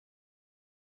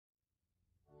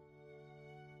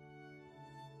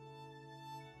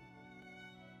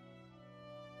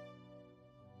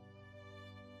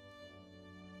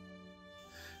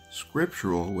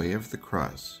Scriptural Way of the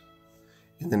Cross.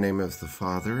 In the name of the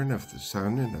Father, and of the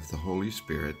Son, and of the Holy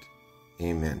Spirit.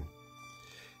 Amen.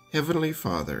 Heavenly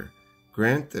Father,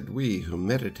 grant that we who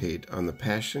meditate on the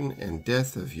passion and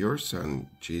death of your Son,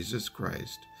 Jesus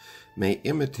Christ, may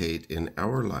imitate in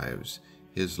our lives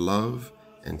his love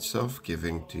and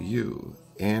self-giving to you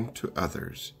and to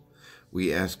others.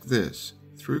 We ask this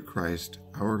through Christ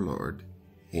our Lord.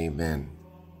 Amen.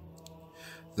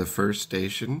 The first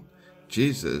station,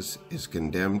 Jesus is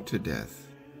condemned to death.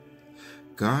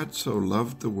 God so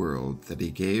loved the world that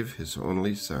he gave his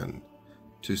only Son,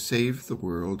 to save the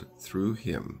world through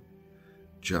him.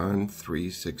 John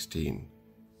 3:16.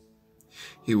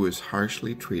 He was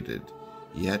harshly treated,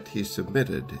 yet he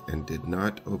submitted and did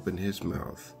not open his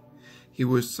mouth. He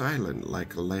was silent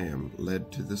like a lamb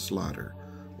led to the slaughter,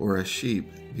 or a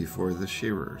sheep before the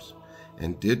shearers,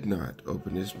 and did not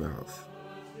open his mouth.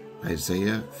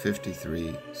 Isaiah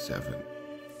 53:7.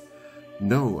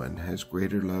 No one has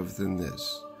greater love than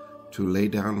this, to lay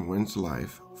down one's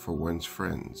life for one's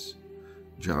friends.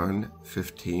 John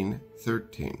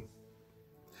 15:13.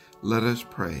 Let us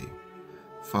pray.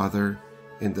 Father,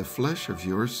 in the flesh of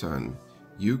your Son,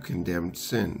 you condemned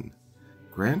sin.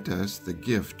 Grant us the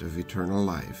gift of eternal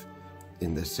life,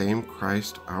 in the same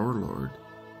Christ our Lord.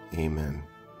 Amen.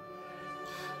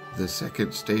 The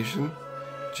second station,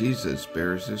 Jesus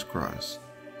bears his cross.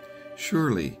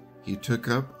 Surely he took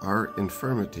up our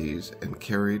infirmities and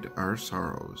carried our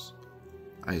sorrows.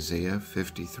 Isaiah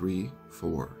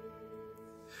 53:4.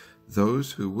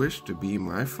 Those who wish to be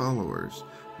my followers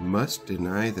must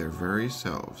deny their very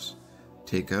selves,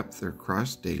 take up their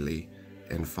cross daily,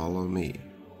 and follow me.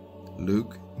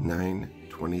 Luke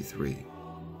 9:23.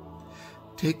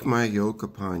 Take my yoke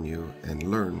upon you and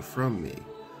learn from me,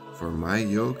 for my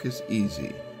yoke is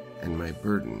easy and my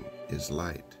burden is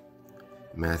light.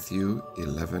 Matthew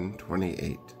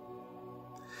 11:28.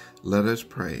 Let us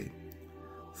pray.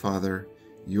 Father,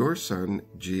 your Son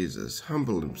Jesus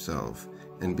humbled himself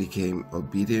and became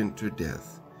obedient to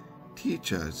death.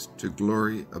 Teach us to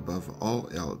glory above all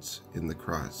else in the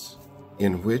cross,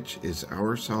 in which is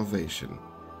our salvation.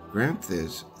 Grant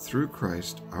this through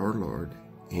Christ our Lord.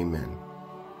 Amen.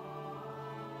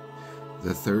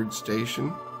 The third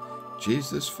station,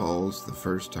 Jesus falls the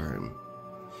first time.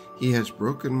 He has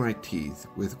broken my teeth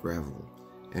with gravel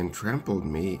and trampled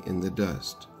me in the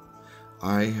dust.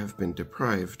 I have been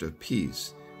deprived of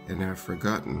peace and have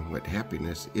forgotten what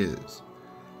happiness is.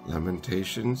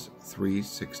 Lamentations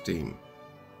 3:16.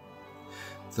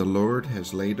 The Lord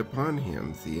has laid upon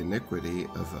him the iniquity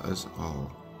of us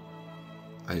all.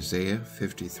 Isaiah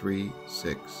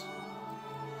 53:6.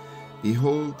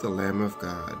 Behold the Lamb of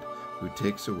God, who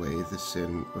takes away the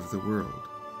sin of the world.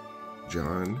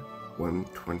 John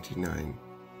 1:29.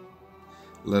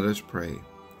 Let us pray.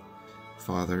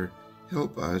 Father,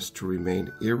 help us to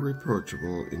remain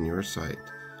irreproachable in your sight,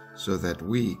 so that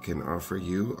we can offer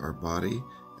you our body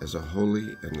as a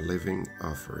holy and living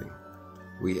offering.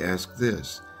 We ask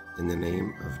this in the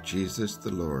name of Jesus the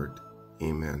Lord.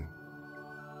 Amen.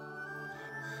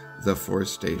 The fourth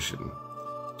station,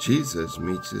 Jesus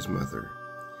meets his mother.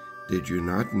 Did you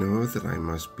not know that I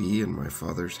must be in my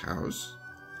Father's house?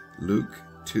 Luke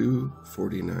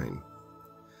 2:49.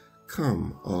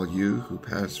 Come, all you who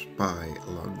pass by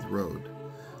along the road,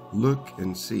 look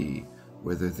and see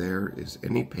whether there is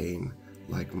any pain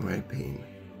like my pain.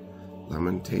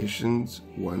 Lamentations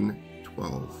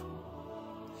 1:12.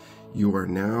 You are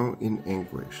now in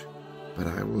anguish, but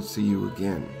I will see you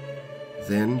again.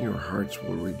 Then your hearts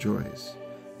will rejoice,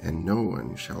 and no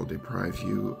one shall deprive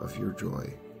you of your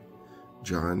joy.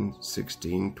 John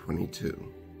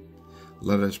 16:22.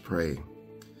 Let us pray.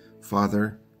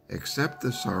 Father, accept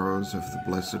the sorrows of the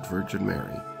Blessed Virgin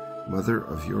Mary, Mother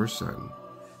of your Son.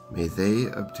 May they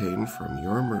obtain from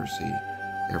your mercy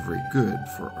every good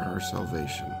for our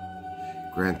salvation.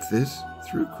 Grant this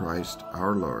through Christ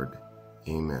our Lord.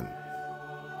 Amen.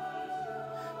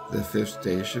 The fifth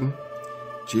station,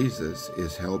 Jesus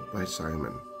is helped by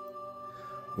Simon.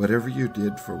 Whatever you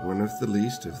did for one of the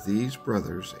least of these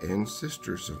brothers and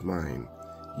sisters of mine,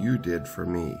 you did for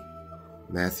me.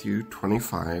 Matthew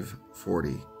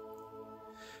 25:40.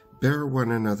 Bear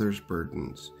one another's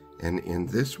burdens, and in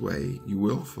this way you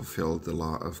will fulfill the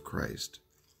law of Christ.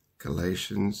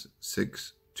 Galatians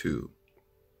 6:2.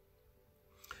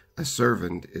 A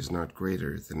servant is not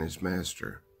greater than his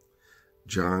master.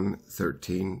 John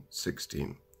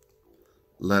 13:16.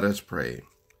 Let us pray.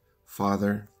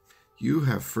 Father, you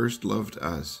have first loved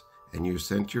us, and you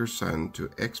sent your Son to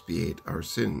expiate our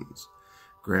sins.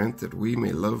 Grant that we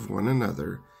may love one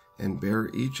another and bear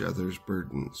each other's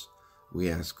burdens. We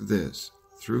ask this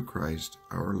through Christ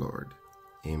our Lord.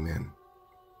 Amen.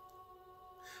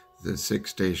 The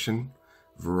sixth station,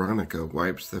 Veronica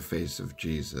wipes the face of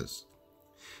Jesus.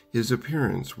 His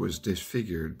appearance was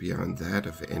disfigured beyond that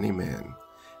of any man,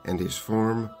 and his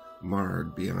form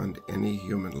marred beyond any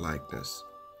human likeness.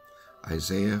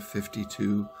 Isaiah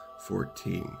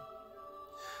 52:14.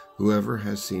 Whoever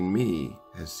has seen me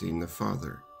has seen the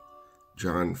Father.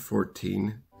 John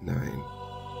 14:9.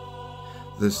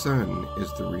 The Son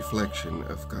is the reflection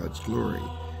of God's glory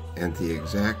and the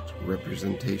exact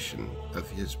representation of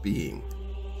his being.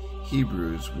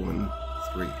 Hebrews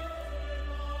 1:3.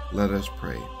 Let us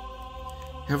pray.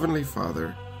 Heavenly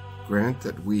Father, grant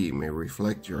that we may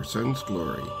reflect your Son's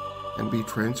glory and be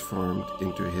transformed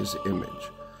into his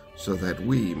image, so that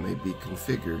we may be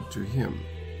configured to him.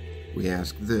 We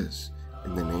ask this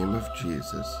in the name of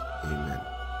Jesus. Amen.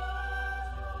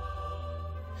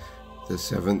 The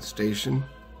seventh station,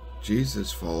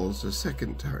 Jesus falls a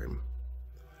second time.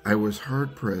 I was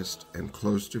hard-pressed and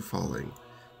close to falling,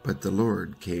 but the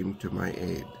Lord came to my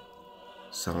aid.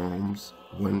 Psalms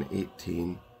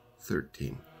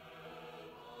 118:13.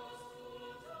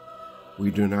 We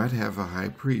do not have a high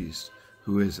priest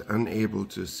who is unable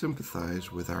to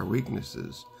sympathize with our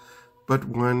weaknesses, but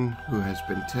one who has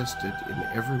been tested in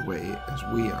every way as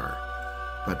we are,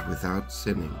 but without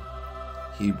sinning.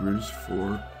 Hebrews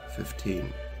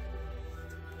 4:15.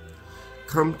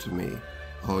 Come to me,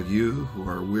 all you who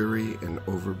are weary and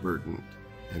overburdened,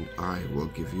 and I will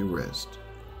give you rest.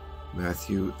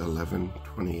 Matthew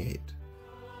 11:28.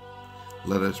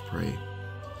 Let us pray.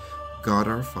 God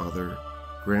our Father,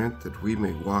 grant that we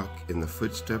may walk in the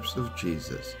footsteps of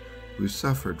Jesus, who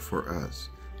suffered for us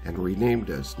and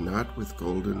redeemed us not with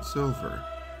gold and silver,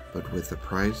 but with the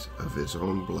price of his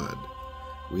own blood.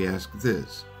 We ask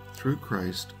this through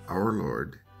Christ our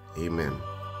Lord. Amen.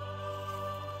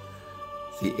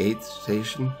 The eighth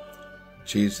station,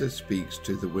 Jesus speaks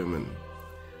to the women.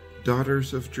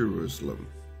 Daughters of Jerusalem,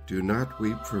 do not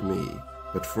weep for me,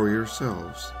 but for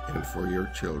yourselves and for your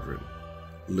children.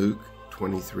 Luke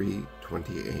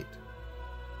 23:28.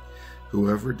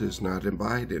 Whoever does not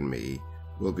abide in me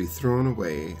will be thrown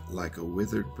away like a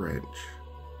withered branch.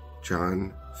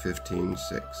 John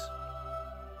 15:6.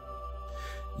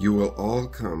 You will all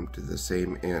come to the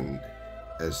same end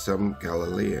as some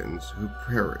Galileans who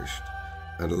perished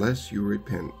unless you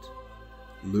repent.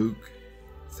 Luke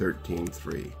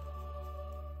 13:3.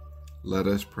 Let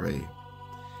us pray.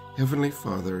 Heavenly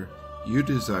Father, you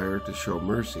desire to show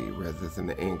mercy rather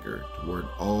than anger toward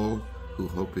all who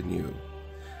hope in you.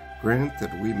 Grant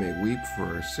that we may weep for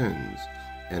our sins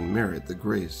and merit the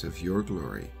grace of your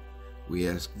glory. We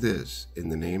ask this in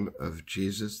the name of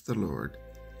Jesus the Lord.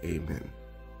 Amen.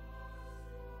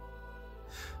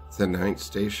 The ninth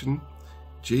station,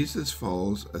 Jesus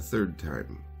falls a third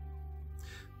time.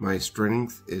 My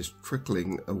strength is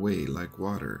trickling away like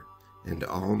water, and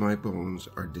all my bones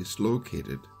are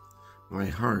dislocated. My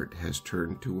heart has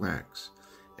turned to wax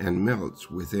and melts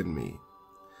within me.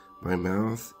 My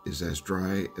mouth is as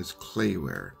dry as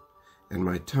clayware, and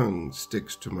my tongue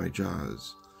sticks to my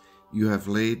jaws. You have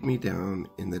laid me down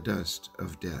in the dust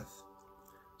of death.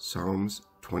 Psalms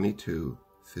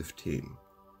 22:15.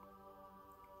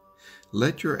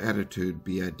 Let your attitude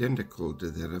be identical to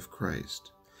that of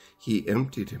Christ. He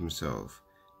emptied himself,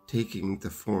 taking the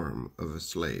form of a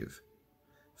slave.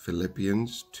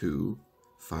 Philippians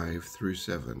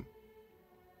 2:5-7.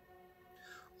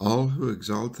 All who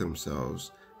exalt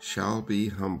themselves shall be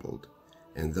humbled,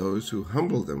 and those who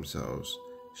humble themselves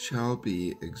shall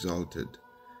be exalted.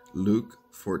 Luke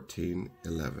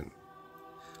 14:11.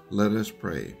 Let us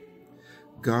pray.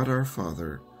 God our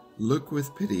Father, look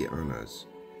with pity on us,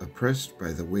 oppressed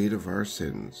by the weight of our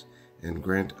sins, and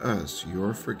grant us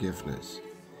your forgiveness.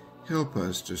 Help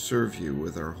us to serve you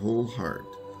with our whole heart.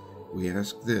 We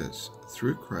ask this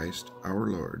through Christ our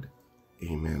Lord.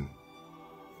 Amen.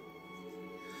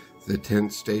 The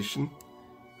 10th station,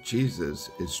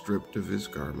 Jesus is stripped of his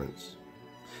garments.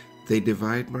 They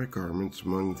divide my garments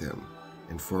among them,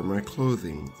 and for my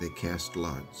clothing they cast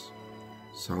lots.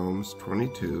 Psalms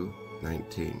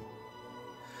 22:19.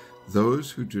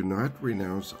 Those who do not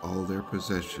renounce all their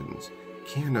possessions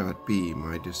cannot be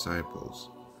my disciples.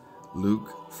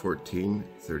 Luke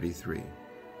 14:33.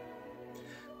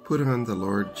 Put on the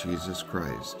Lord Jesus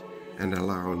Christ and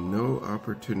allow no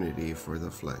opportunity for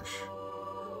the flesh.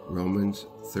 Romans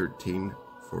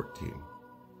 13:14.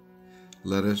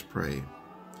 Let us pray.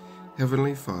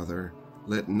 Heavenly Father,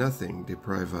 let nothing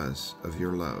deprive us of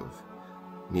your love,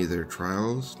 neither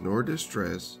trials nor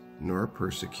distress nor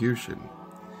persecution.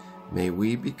 May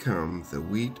we become the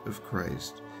wheat of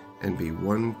Christ and be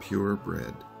one pure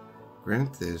bread.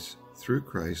 Grant this through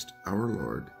Christ our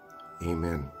Lord.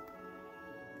 Amen.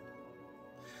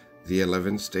 The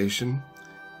 11th station,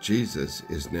 Jesus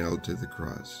is nailed to the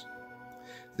cross.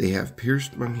 They have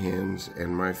pierced my hands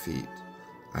and my feet.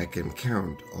 I can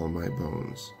count all my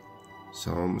bones.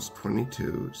 Psalms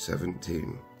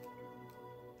 22:17.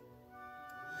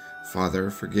 Father,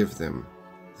 forgive them.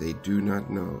 They do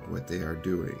not know what they are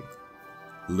doing.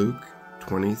 Luke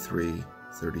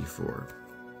 23:34.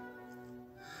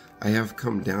 I have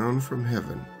come down from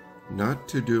heaven, not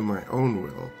to do my own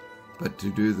will, but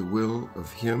to do the will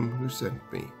of him who sent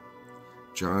me.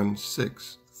 John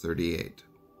 6:38.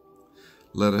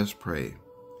 Let us pray.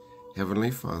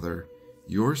 Heavenly Father,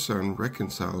 your Son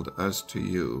reconciled us to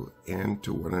you and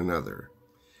to one another.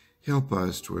 Help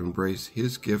us to embrace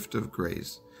his gift of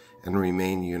grace and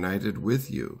remain united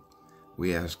with you.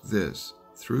 We ask this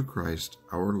through Christ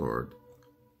our Lord.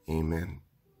 Amen.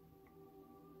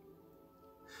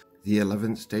 The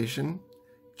 11th station,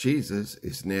 Jesus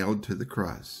is nailed to the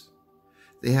cross.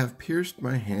 They have pierced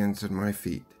my hands and my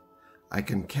feet. I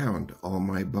can count all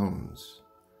my bones.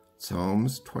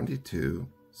 Psalms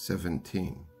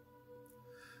 22:17.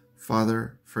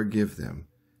 Father, forgive them.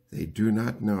 They do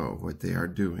not know what they are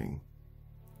doing.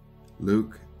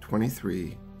 Luke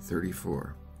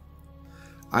 23:34.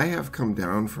 I have come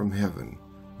down from heaven,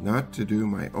 not to do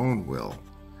my own will,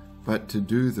 but to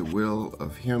do the will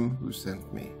of him who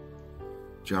sent me.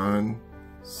 John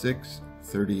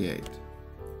 6:38.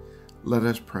 Let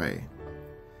us pray.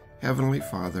 Heavenly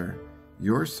Father,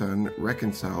 your Son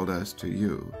reconciled us to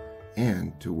you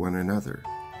and to one another.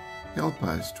 Help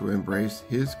us to embrace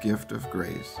his gift of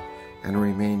grace and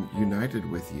remain united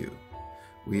with you.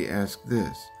 We ask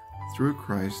this through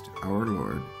Christ our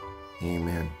Lord.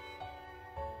 Amen.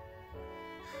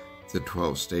 The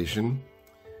 12th station,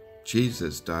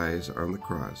 Jesus dies on the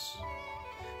cross.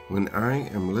 When I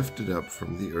am lifted up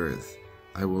from the earth,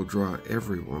 I will draw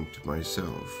everyone to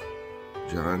myself.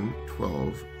 John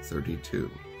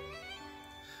 12:32.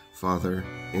 Father,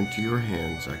 into your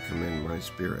hands I commend my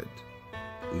spirit.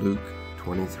 Luke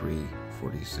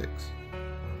 23:46.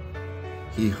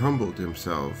 He humbled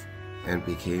himself and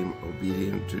became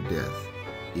obedient to death,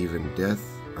 even death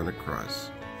on a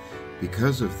cross.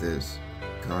 Because of this,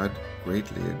 God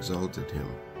greatly exalted him.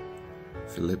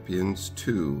 Philippians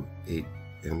 2:8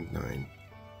 and 9.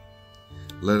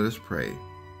 Let us pray.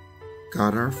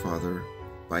 God our Father,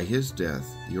 by his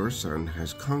death your Son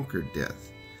has conquered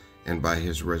death, and by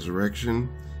his resurrection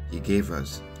he gave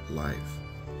us life.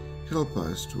 Help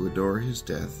us to adore his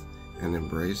death and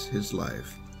embrace his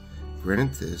life.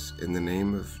 Grant this in the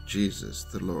name of Jesus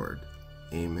the Lord.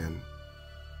 Amen.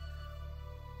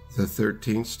 The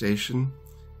 13th station,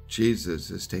 Jesus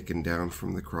is taken down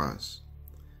from the cross.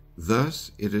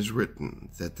 Thus it is written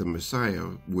that the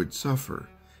Messiah would suffer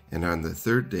and on the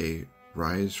third day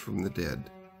rise from the dead.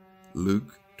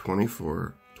 Luke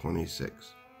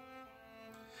 24:26.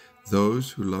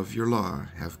 Those who love your law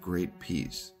have great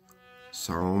peace.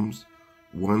 Psalms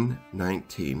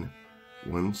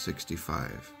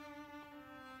 119:165.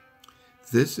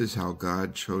 This is how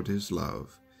God showed his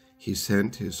love. He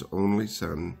sent his only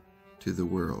Son to the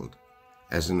world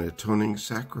as an atoning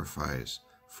sacrifice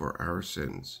for our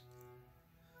sins.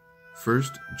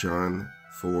 1 John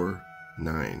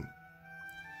 4:9.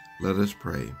 Let us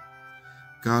pray.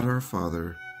 God our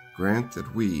Father, grant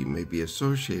that we may be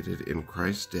associated in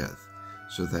Christ's death,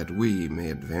 so that we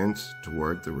may advance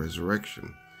toward the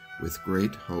resurrection with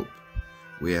great hope.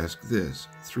 We ask this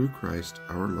through Christ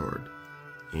our Lord.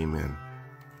 Amen.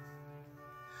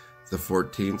 The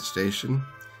 14th station,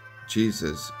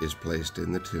 Jesus is placed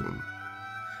in the tomb.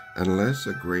 Unless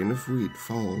a grain of wheat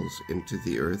falls into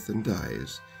the earth and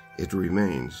dies, it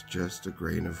remains just a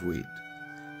grain of wheat.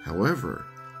 However,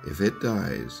 if it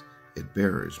dies, it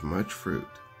bears much fruit.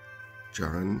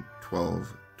 John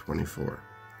 12:24.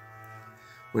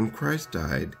 When Christ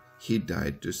died, he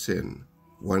died to sin,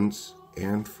 once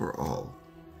and for all.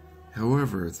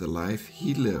 However, the life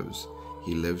he lives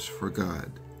for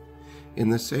God. In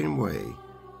the same way,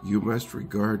 you must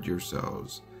regard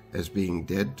yourselves as being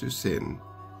dead to sin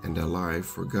and alive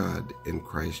for God in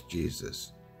Christ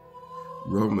Jesus.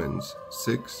 Romans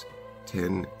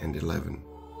 6:10 and 11.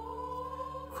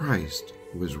 Christ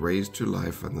was raised to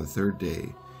life on the third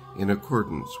day in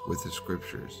accordance with the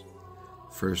Scriptures.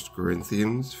 1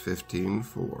 Corinthians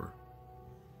 15:4.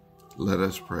 Let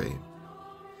us pray.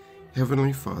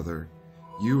 Heavenly Father,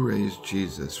 you raised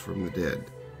Jesus from the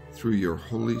dead through your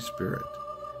Holy Spirit.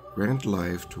 Grant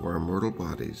life to our mortal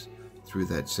bodies through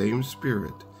that same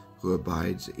Spirit who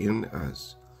abides in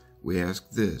us. We ask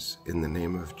this in the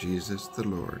name of Jesus the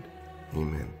Lord.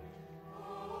 Amen.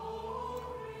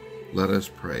 Let us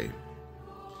pray.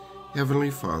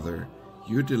 Heavenly Father,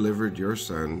 you delivered your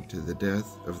Son to the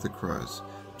death of the cross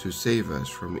to save us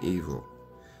from evil.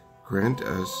 Grant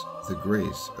us the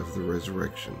grace of the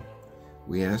resurrection.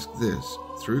 We ask this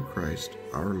through Christ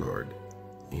our Lord.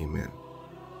 Amen.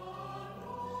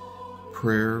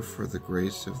 Prayer for the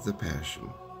grace of the Passion.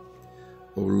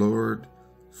 O Lord,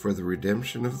 for the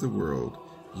redemption of the world,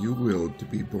 you willed to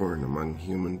be born among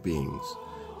human beings,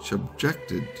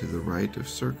 subjected to the rite of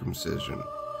circumcision,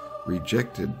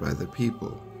 rejected by the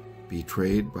people,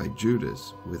 betrayed by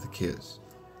Judas with a kiss,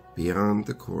 beyond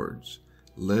the cords,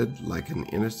 led like an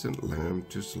innocent lamb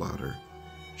to slaughter,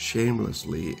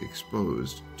 shamelessly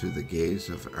exposed to the gaze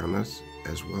of Annas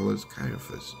as well as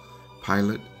Caiaphas,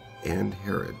 Pilate, and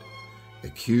Herod,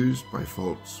 accused by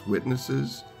false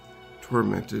witnesses,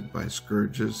 tormented by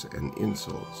scourges and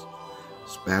insults,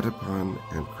 spat upon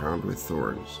and crowned with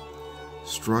thorns,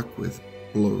 struck with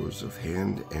blows of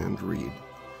hand and reed,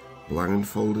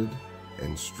 blindfolded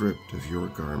and stripped of your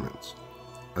garments,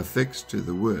 affixed to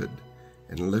the wood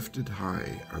and lifted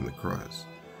high on the cross,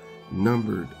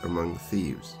 numbered among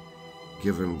thieves,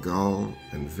 given gall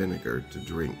and vinegar to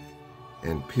drink,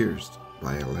 and pierced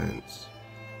by a lance.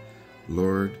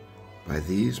 Lord, by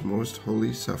these most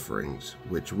holy sufferings,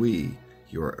 which we,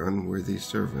 your unworthy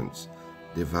servants,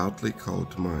 devoutly call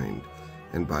to mind,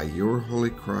 and by your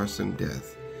holy cross and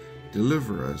death,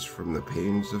 deliver us from the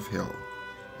pains of hell,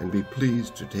 and be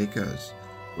pleased to take us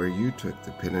where you took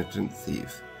the penitent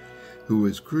thief, who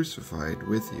was crucified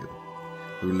with you,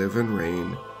 who live and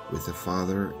reign with the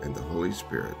Father and the Holy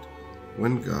Spirit,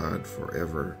 one God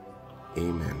forever.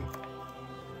 Amen.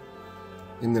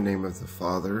 In the name of the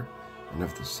Father, and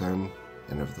of the Son,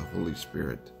 and of the Holy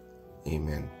Spirit.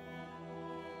 Amen.